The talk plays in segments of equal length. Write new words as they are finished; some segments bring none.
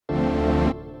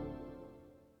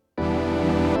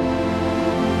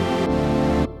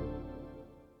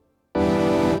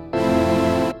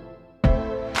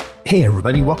Hey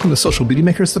everybody, welcome to Social Beauty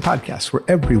Makers, the podcast, where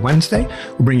every Wednesday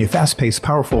we'll bring you fast-paced,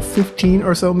 powerful 15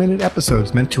 or so minute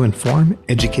episodes meant to inform,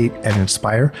 educate, and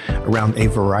inspire around a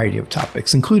variety of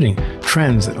topics, including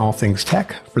trends and all things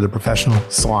tech for the professional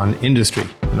salon industry.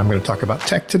 And I'm going to talk about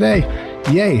tech today.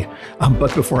 Yay!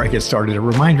 But before I get started, a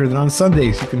reminder that on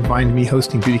Sundays you can find me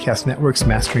hosting BeautyCast Network's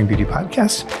Mastering Beauty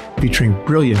podcast, featuring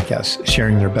brilliant guests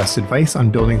sharing their best advice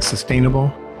on building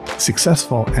sustainable,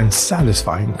 successful, and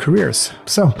satisfying careers.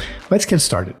 So let's get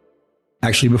started.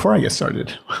 Actually, before I get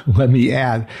started, let me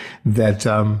add that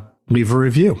leave a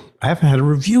review. I haven't had a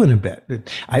review in a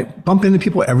bit. I bump into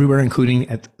people everywhere, including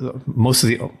at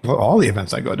all the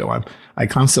events I go to. I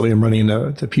constantly am running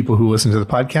into people who listen to the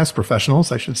podcast,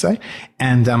 professionals, I should say.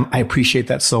 And I appreciate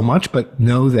that so much, but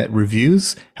know that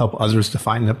reviews help others to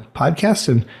find the podcast,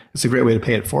 and it's a great way to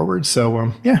pay it forward.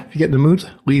 So if you get in the mood,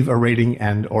 leave a rating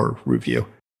and or review.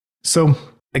 So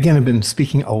again, I've been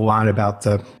speaking a lot about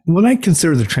what I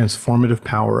consider the transformative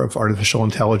power of artificial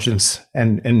intelligence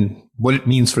and what it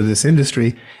means for this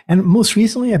industry. And most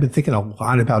recently, I've been thinking a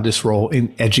lot about this role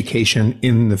in education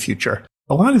in the future.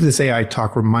 A lot of this AI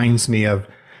talk reminds me of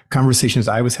conversations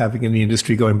I was having in the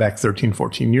industry going back 13,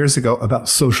 14 years ago about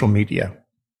social media.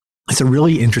 It's a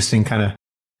really interesting kind of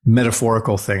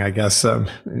metaphorical thing, I guess,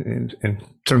 in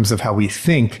terms of how we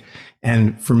think.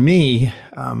 And for me,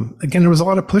 again, there was a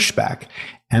lot of pushback.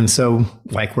 And so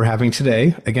like we're having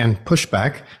today, again,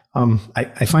 pushback,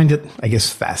 I find it, I guess,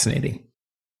 fascinating.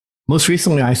 Most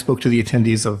recently, I spoke to the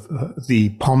attendees of the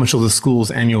Paul Mitchell School's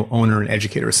annual Owner and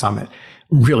Educator Summit.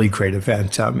 Really great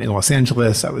event in Los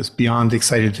Angeles. I was beyond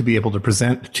excited to be able to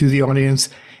present to the audience,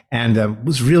 and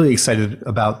was really excited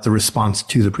about the response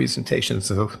to the presentation.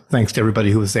 So thanks to everybody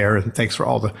who was there, and thanks for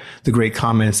all the great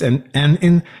comments. And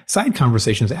in side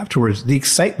conversations afterwards, the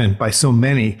excitement by so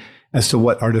many as to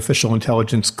what artificial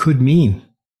intelligence could mean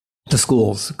to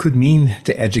schools, could mean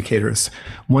to educators.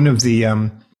 One of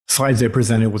the slides I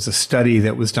presented was a study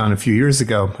that was done a few years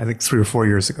ago, I think 3 or 4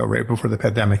 years ago, right before the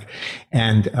pandemic.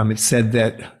 And it said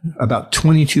that about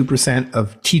 22%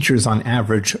 of teachers on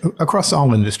average across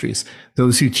all industries,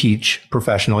 those who teach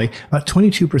professionally, about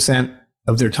 22%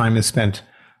 of their time is spent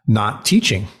not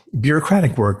teaching,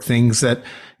 bureaucratic work, things that,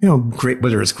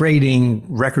 whether it's grading,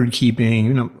 record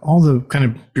keeping, all the kind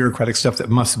of bureaucratic stuff that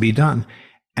must be done.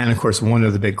 And of course, one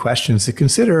of the big questions to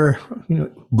consider,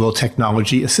 will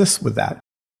technology assist with that?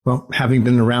 Well, having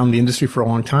been around the industry for a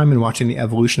long time and watching the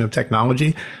evolution of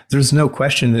technology, there's no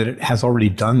question that it has already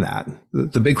done that.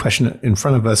 The big question in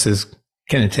front of us is,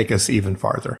 can it take us even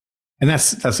farther? And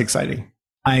that's exciting.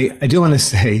 I do want to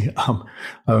say,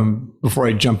 before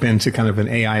I jump into kind of an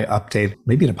AI update,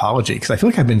 maybe an apology, because I feel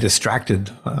like I've been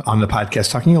distracted on the podcast,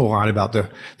 talking a lot about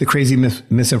the crazy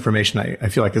misinformation I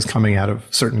feel like is coming out of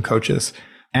certain coaches.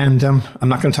 And I'm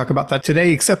not going to talk about that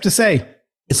today, except to say,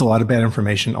 it's a lot of bad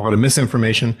information, a lot of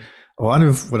misinformation, a lot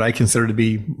of what I consider to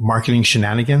be marketing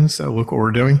shenanigans. So look what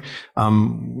we're doing.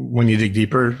 When you dig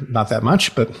deeper, not that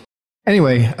much. But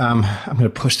anyway, I'm going to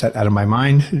push that out of my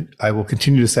mind. I will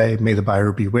continue to say, may the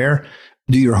buyer beware.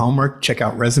 Do your homework, check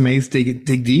out resumes, dig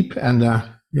deep, and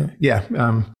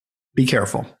be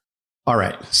careful. All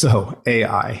right, so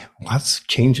AI, lots of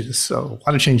changes. So a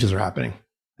lot of changes are happening.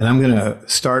 And I'm going to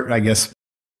start, I guess,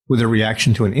 with a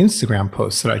reaction to an Instagram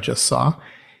post that I just saw.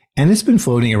 And it's been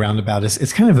floating around about us.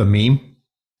 It's kind of a meme.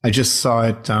 I just saw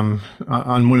it on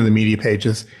one of the media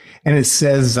pages. And it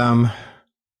says,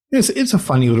 it's a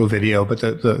funny little video, but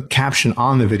the caption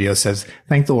on the video says,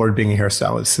 "Thank the Lord being a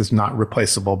hairstylist is not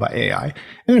replaceable by AI."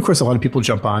 And of course, a lot of people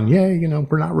jump on, yay,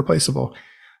 we're not replaceable.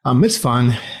 It's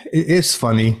fun. It's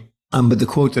funny. But the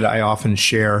quote that I often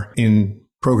share in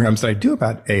programs that I do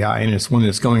about AI, and it's one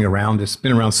that's going around. It's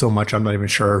been around so much, I'm not even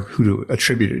sure who to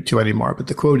attribute it to anymore. But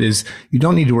the quote is, you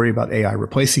don't need to worry about AI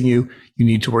replacing you. You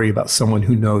need to worry about someone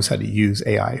who knows how to use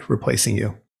AI replacing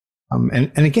you.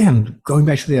 And again, going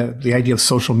back to the idea of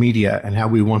social media and how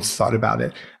we once thought about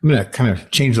it, I'm going to kind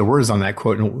of change the words on that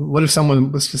quote. And what if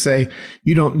someone was to say,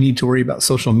 you don't need to worry about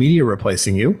social media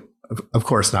replacing you? Of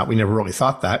course not. We never really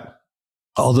thought that.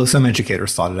 Although some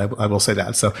educators thought it, I will say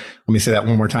that. So let me say that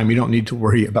one more time. You don't need to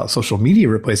worry about social media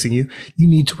replacing you. You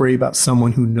need to worry about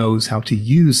someone who knows how to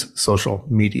use social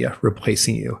media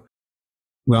replacing you.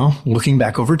 Well, looking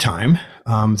back over time,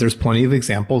 there's plenty of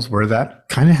examples where that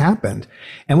kind of happened.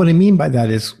 And what I mean by that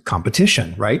is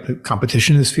competition, right?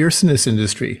 Competition is fierce in this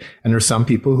industry. And there's some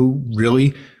people who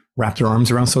really wrapped their arms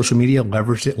around social media,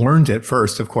 leveraged it, learned it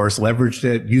first, of course, leveraged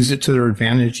it, used it to their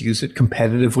advantage, used it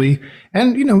competitively.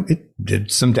 And, it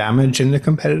did some damage in the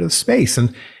competitive space.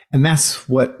 And that's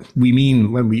what we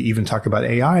mean when we even talk about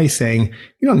AI, saying,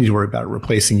 you don't need to worry about it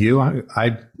replacing you.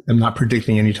 I am not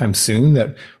predicting anytime soon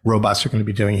that robots are going to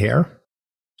be doing hair.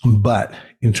 But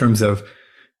in terms of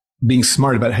being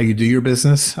smart about how you do your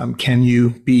business, can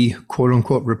you be quote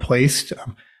unquote replaced,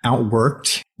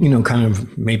 outworked, kind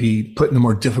of maybe put in a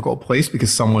more difficult place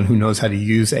because someone who knows how to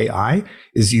use AI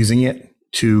is using it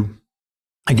to,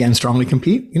 again, strongly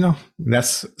compete?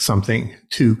 That's something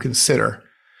to consider.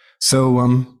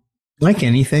 So, like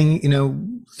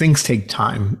anything, things take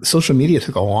time. Social media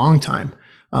took a long time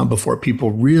before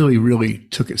people really, really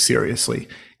took it seriously.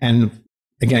 And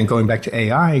again, going back to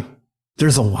AI,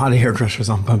 there's a lot of hairdressers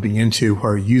I'm bumping into who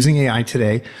are using AI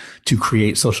today to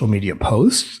create social media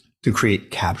posts, to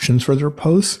create captions for their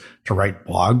posts, to write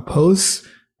blog posts.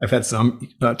 I've had some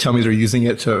tell me they're using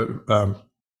it to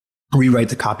rewrite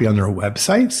the copy on their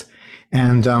websites.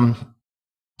 And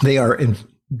they are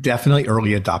definitely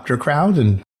early adopter crowd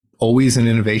and always in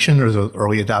innovation. There's those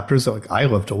early adopters that I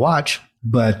love to watch.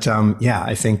 But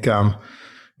I think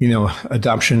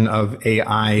adoption of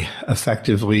AI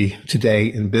effectively today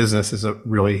in business is a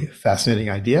really fascinating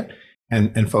idea,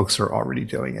 and folks are already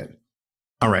doing it.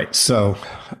 All right, so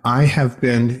I have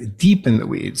been deep in the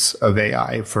weeds of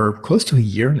AI for close to a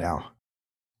year now.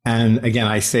 And again,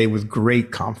 I say with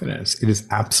great confidence, it is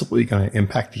absolutely going to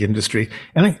impact the industry.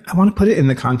 And I want to put it in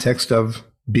the context of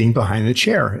being behind the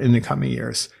chair in the coming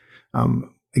years.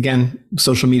 Again,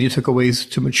 social media took a ways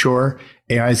to mature.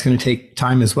 AI is going to take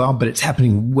time as well, but it's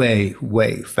happening way,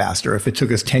 way faster. If it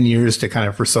took us 10 years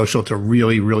for social to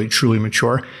really, really, truly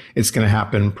mature, it's going to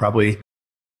happen probably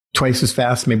twice as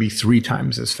fast, maybe 3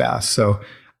 times as fast. So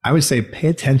I would say pay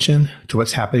attention to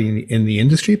what's happening in the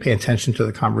industry. Pay attention to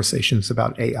the conversations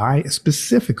about AI,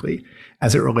 specifically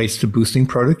as it relates to boosting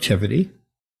productivity,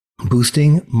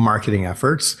 boosting marketing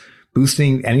efforts,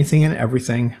 boosting anything and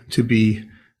everything to be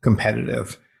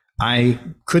competitive. I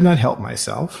could not help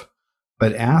myself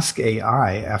but ask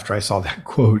AI after I saw that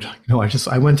quote.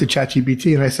 I went to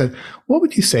ChatGPT and I said, what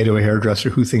would you say to a hairdresser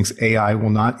who thinks AI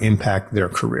will not impact their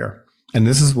career? And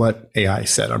this is what AI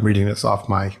said. I'm reading this off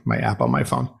my app on my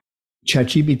phone.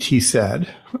 ChatGPT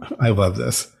said, I love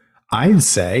this. I'd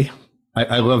say,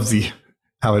 I love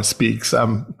how it speaks,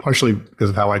 partially because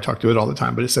of how I talk to it all the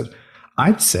time, but it said,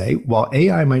 I'd say, while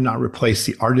AI might not replace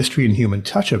the artistry and human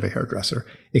touch of a hairdresser,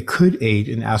 it could aid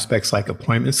in aspects like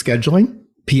appointment scheduling.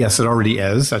 P.S. It already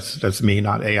is. That's me,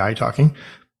 not AI talking.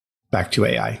 Back to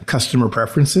AI. Customer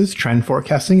preferences, trend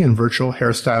forecasting, and virtual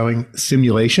hairstyling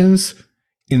simulations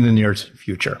in the near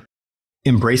future.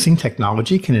 Embracing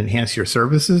technology can enhance your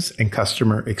services and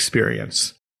customer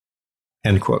experience.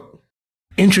 End quote.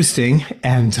 Interesting.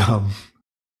 And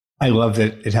I love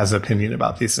that it has an opinion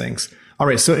about these things. All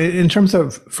right. So in terms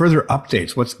of further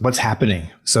updates, what's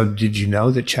happening? So did you know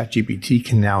that ChatGPT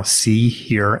can now see,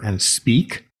 hear, and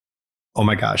speak? Oh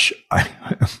my gosh, I'm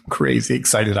crazy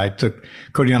excited. I took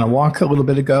Cody on a walk a little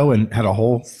bit ago and had a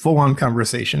whole full-on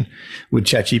conversation with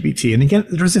ChatGPT. And again,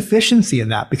 there's efficiency in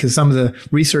that because some of the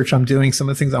research I'm doing, some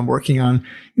of the things I'm working on,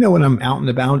 when I'm out and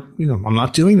about, I'm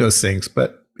not doing those things.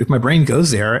 But if my brain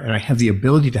goes there and I have the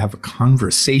ability to have a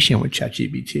conversation with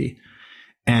ChatGPT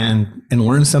and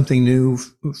learn something new,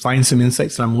 find some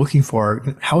insights that I'm looking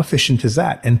for, how efficient is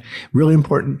that? And really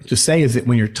important to say is that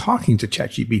when you're talking to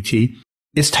ChatGPT,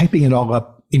 it's typing it all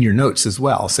up in your notes as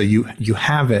well. So you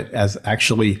have it as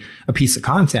actually a piece of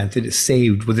content that is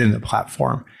saved within the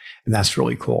platform. And that's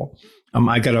really cool.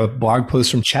 I got a blog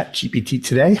post from ChatGPT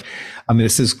today. It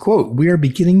says, quote, "We are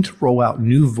beginning to roll out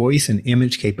new voice and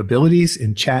image capabilities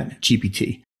in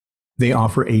ChatGPT. They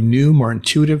offer a new, more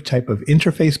intuitive type of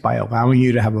interface by allowing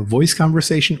you to have a voice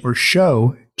conversation or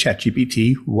show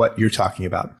ChatGPT what you're talking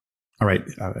about." All right,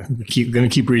 I'm going to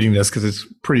keep reading this because it's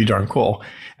pretty darn cool.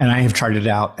 And I have tried it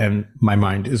out and my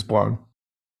mind is blown.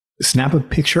 Snap a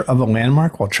picture of a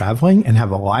landmark while traveling and have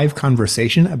a live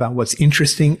conversation about what's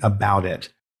interesting about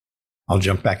it. I'll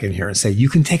jump back in here and say, you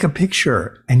can take a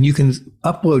picture and you can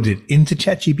upload it into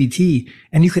ChatGPT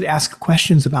and you could ask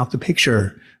questions about the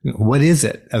picture. What is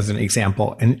it, as an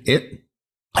example? And it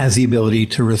has the ability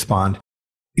to respond.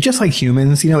 Just like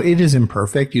humans, it is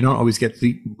imperfect. You don't always get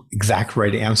the exact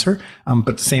right answer.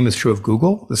 But the same is true of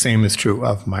Google. The same is true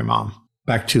of my mom.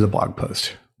 Back to the blog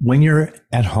post. When you're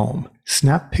at home,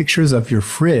 snap pictures of your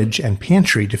fridge and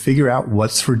pantry to figure out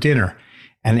what's for dinner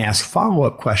and ask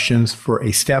follow-up questions for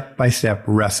a step-by-step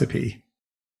recipe.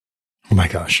 Oh my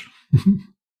gosh.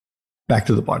 Back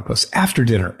to the blog post. After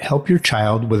dinner, help your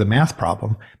child with a math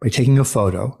problem by taking a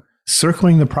photo,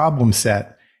 circling the problem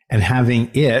set, and having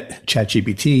it,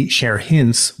 ChatGPT, share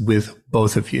hints with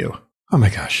both of you. Oh my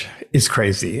gosh, it's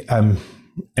crazy. And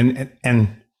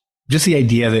just the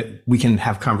idea that we can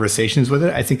have conversations with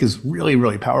it, I think is really,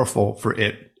 really powerful for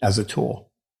it as a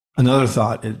tool. another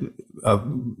thought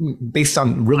based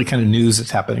on really kind of news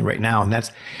that's happening right now, and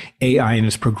that's AI and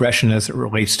its progression as it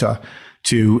relates to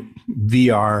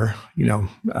VR,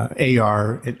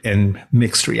 AR and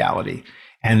mixed reality,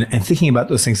 and thinking about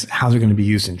those things, how they're going to be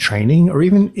used in training or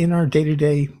even in our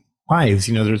day-to-day lives.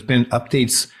 There's been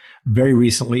updates very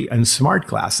recently in smart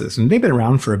glasses, and they've been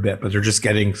around for a bit, but they're just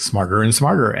getting smarter and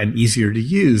smarter and easier to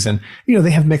use. And, they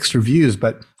have mixed reviews,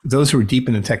 but those who are deep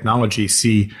into technology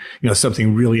see,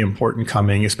 something really important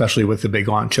coming, especially with the big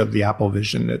launch of the Apple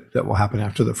Vision that will happen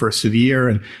after the first of the year,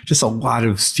 and just a lot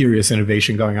of serious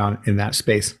innovation going on in that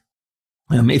space.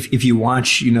 If you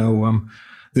watch, the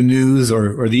news,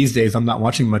 or these days, I'm not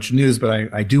watching much news,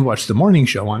 but I do watch the morning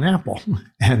show on Apple,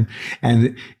 and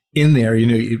in there,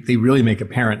 they really make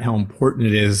apparent how important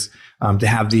it is to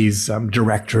have these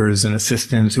directors and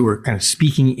assistants who are kind of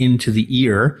speaking into the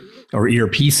ear or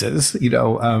earpieces,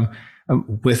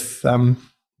 with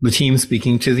the team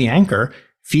speaking to the anchor,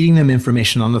 feeding them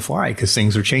information on the fly because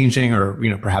things are changing, or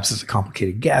perhaps it's a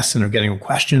complicated guest and they're getting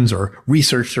questions or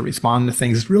research to respond to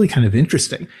things. It's really kind of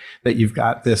interesting that you've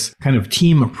got this kind of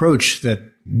team approach that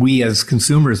we as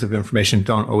consumers of information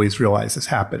don't always realize is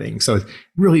happening. So it's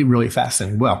really, really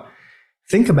fascinating. Well,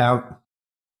 think about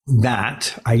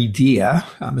that idea,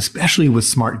 especially with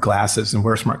smart glasses and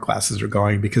where smart glasses are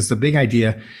going, because the big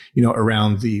idea,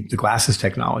 around the glasses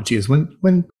technology is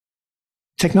when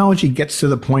technology gets to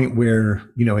the point where,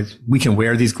 we can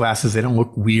wear these glasses. They don't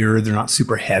look weird. They're not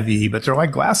super heavy, but they're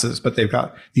like glasses, but they've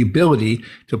got the ability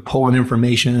to pull in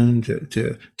information,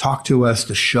 to talk to us,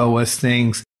 to show us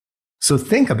things. So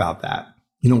think about that.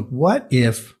 What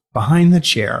if behind the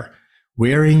chair,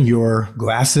 wearing your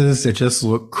glasses that just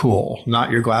look cool, not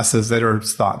your glasses that are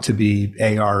thought to be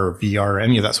AR or VR or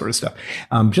any of that sort of stuff,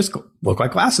 just look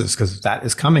like glasses, because that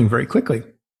is coming very quickly.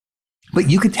 But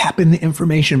you could tap in the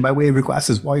information by way of your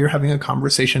glasses while you're having a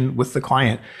conversation with the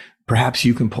client. Perhaps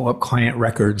you can pull up client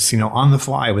records, on the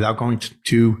fly without going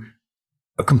to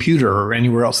a computer or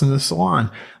anywhere else in the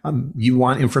salon. You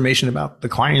want information about the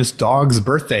client's dog's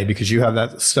birthday because you have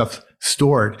that stuff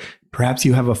stored. Perhaps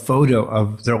you have a photo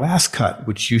of their last cut,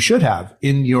 which you should have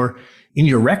in your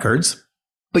records,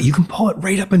 but you can pull it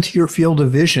right up into your field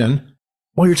of vision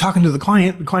while you're talking to the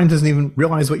client. The client doesn't even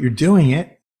realize what you're doing.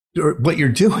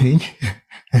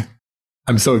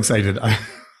 I'm so excited.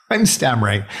 I'm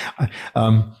stammering.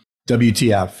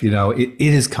 WTF, it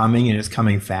is coming, and it's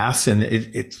coming fast, and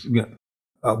it's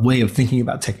a way of thinking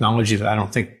about technology that I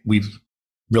don't think we've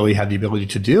really had the ability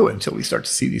to do until we start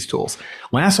to see these tools.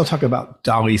 Last, I'll talk about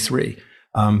DALL-E 3.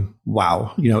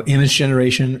 Wow, image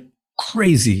generation,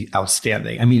 crazy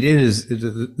outstanding. I mean, it is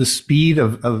the speed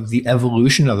of the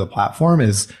evolution of the platform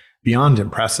is beyond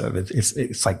impressive.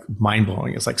 It's like mind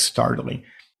blowing. It's like startling.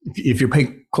 If you're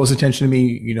paying close attention to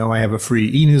me, I have a free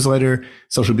e-newsletter,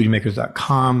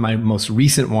 socialbeautymakers.com. My most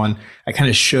recent one, I kind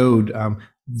of showed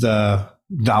the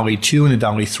DALL-E 2 and the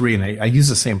DALL-E 3, and I use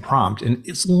the same prompt, and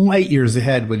it's light years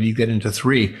ahead when you get into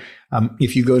 3.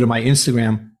 If you go to my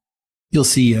Instagram, you'll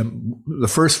see the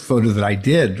first photo that I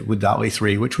did with DALL-E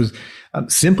 3, which was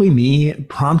simply me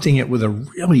prompting it with a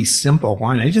really simple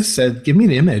line. I just said, give me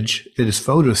an image that is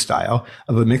photo style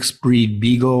of a mixed breed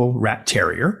Beagle Rat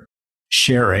Terrier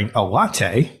sharing a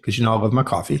latte, because I love my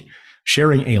coffee,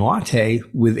 sharing a latte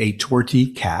with a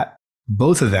Tortie cat,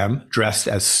 both of them dressed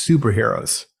as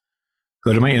superheroes.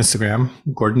 Go to my Instagram,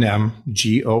 Gordon M,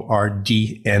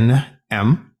 GORDNM.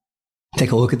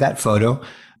 Take a look at that photo.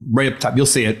 Right up top, you'll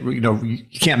see it. You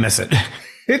can't miss it.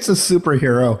 It's a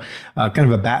superhero, kind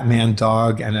of a Batman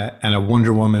dog and a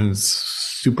Wonder Woman's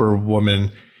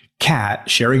Superwoman cat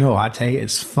sharing a latte.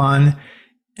 It's fun,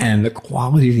 and the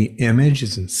quality of the image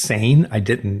is insane. I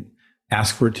didn't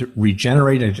ask for it to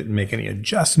regenerate. I didn't make any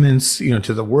adjustments, to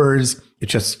the words. It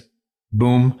just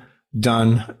boom,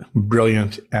 done,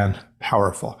 brilliant and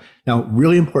powerful. Now,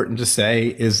 really important to say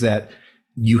is that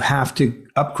you have to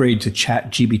upgrade to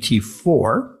ChatGPT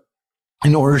 4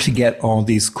 in order to get all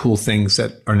these cool things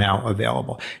that are now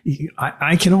available.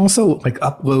 I can also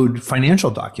upload financial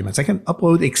documents. I can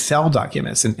upload Excel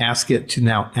documents and ask it to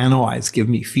now analyze, give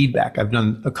me feedback. I've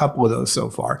done a couple of those so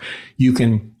far. You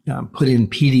can put in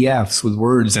PDFs with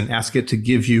words and ask it to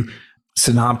give you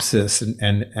synopsis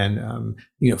and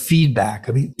feedback.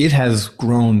 I mean, it has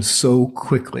grown so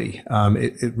quickly.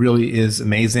 It really is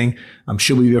amazing.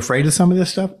 Should we be afraid of some of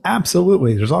this stuff?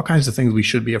 Absolutely. There's all kinds of things we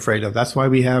should be afraid of. That's why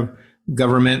we have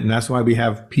government, and that's why we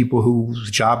have people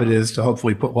whose job it is to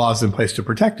hopefully put laws in place to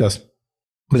protect us.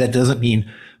 But that doesn't mean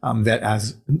that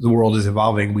as the world is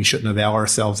evolving, we shouldn't avail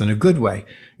ourselves in a good way,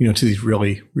 to these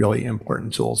really, really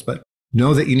important tools. But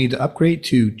know that you need to upgrade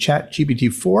to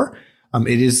ChatGPT 4.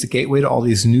 It is the gateway to all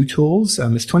these new tools.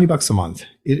 It's $20 a month.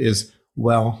 It is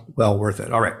well worth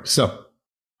it. All right. So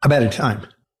I'm out of time.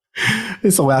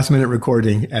 It's a last minute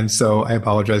recording. And so I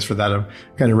apologize for that. I'm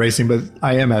kind of racing, but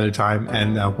I am out of time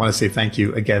and I want to say thank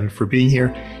you again for being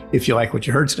here. If you like what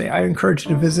you heard today, I encourage you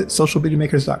to visit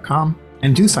socialmediamakers.com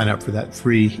and do sign up for that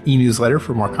free e-newsletter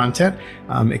for more content.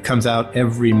 It comes out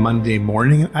every Monday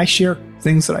morning. I share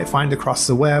things that I find across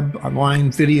the web,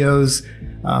 online videos,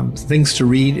 things to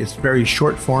read. It's very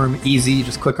short form, easy. You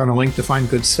just click on a link to find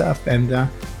good stuff. And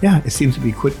it seems to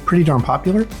be pretty darn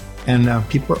popular. And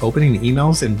people are opening the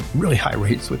emails in really high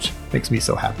rates, which makes me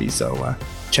so happy. So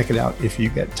check it out if you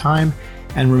get time.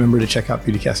 And remember to check out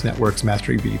Beautycast Network's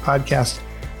Mastering Beauty podcast,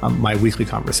 my weekly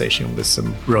conversation with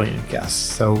some brilliant guests.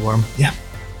 So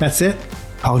that's it.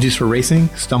 Apologies for racing,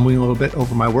 stumbling a little bit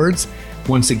over my words.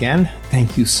 Once again,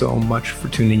 thank you so much for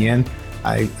tuning in.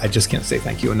 I just can't say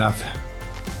thank you enough.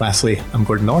 Lastly, I'm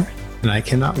Gordon Miller, and I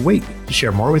cannot wait to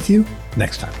share more with you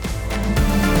next time.